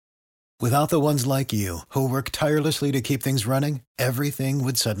Without the ones like you, who work tirelessly to keep things running, everything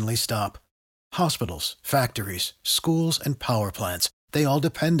would suddenly stop. Hospitals, factories, schools, and power plants, they all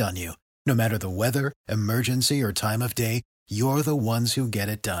depend on you. No matter the weather, emergency, or time of day, you're the ones who get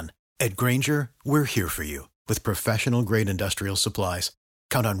it done. At Grainger, we're here for you with professional-grade industrial supplies.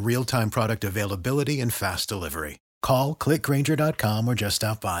 Count on real-time product availability and fast delivery. Call, click Grainger.com, or just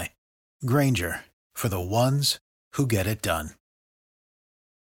stop by. Grainger, for the ones who get it done.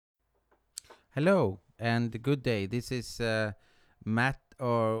 Hello and good day. This is Matt,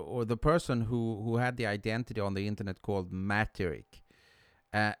 or the person who had the identity on the internet called Matterik.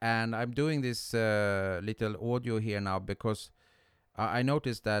 And I'm doing this little audio here now because I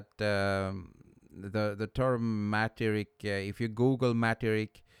noticed that the term Matterik, if you Google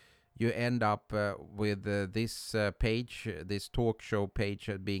Matterik, you end up with this page, this talk show page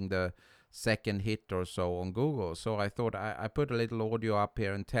being the second hit or so on Google. So I thought I put a little audio up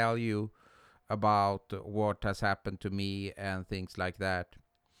here and tell you about what has happened to me and things like that.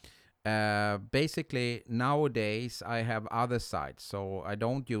 Basically, nowadays I have other sites, so I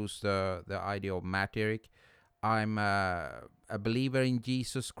don't use the idea of Matterik. I'm a believer in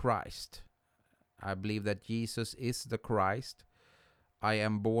Jesus Christ. I believe that Jesus is the Christ. I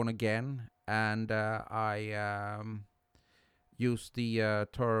am born again, and I use the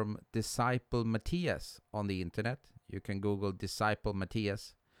term Disciple Matthias on the internet. You can Google Disciple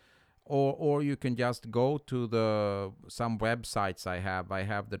Matthias. Or you can just go to some websites I have. I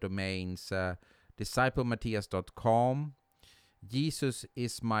have the domains disciplematthias.com,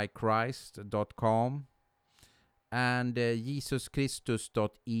 jesusismychrist.com, and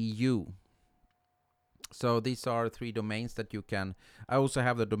jesuschristus.eu. So these are three domains that you can. I also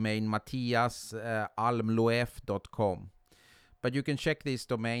have the domain matthiasalmloef.com. But you can check these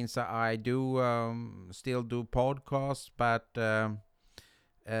domains. I do still do podcasts, but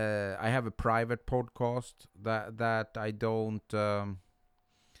I have a private podcast that I don't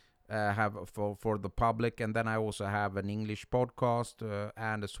have for the public, and then I also have an English podcast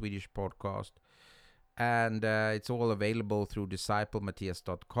and a Swedish podcast, and it's all available through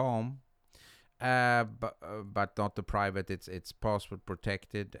disciplematthias.com, but not the private. It's password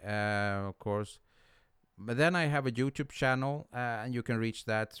protected, of course. But then I have a YouTube channel, and you can reach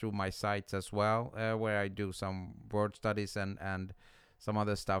that through my sites as well, where I do some word studies and some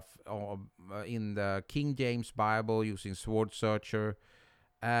other stuff in the King James Bible using Sword Searcher,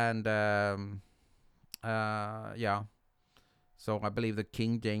 and yeah. So I believe the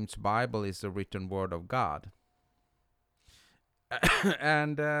King James Bible is the written word of God,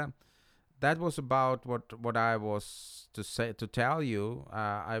 and that was about what I was to tell you.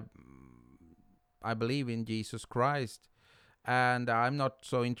 I believe in Jesus Christ, and I'm not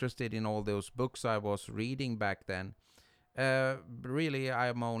so interested in all those books I was reading back then. Really,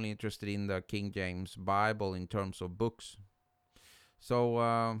 I'm only interested in the King James Bible in terms of books.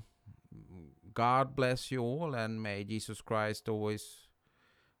 So, God bless you all, and may Jesus Christ always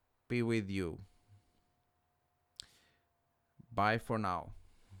be with you. Bye for now.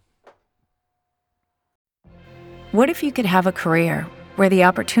 What if you could have a career where the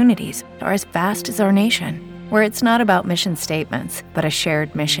opportunities are as vast as our nation, where it's not about mission statements, but a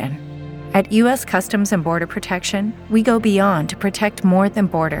shared mission? At U.S. Customs and Border Protection, we go beyond to protect more than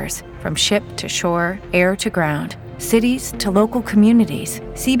borders. From ship to shore, air to ground, cities to local communities,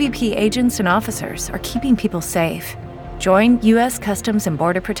 CBP agents and officers are keeping people safe. Join U.S. Customs and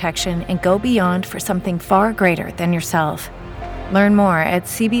Border Protection and go beyond for something far greater than yourself. Learn more at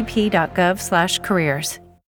cbp.gov/careers.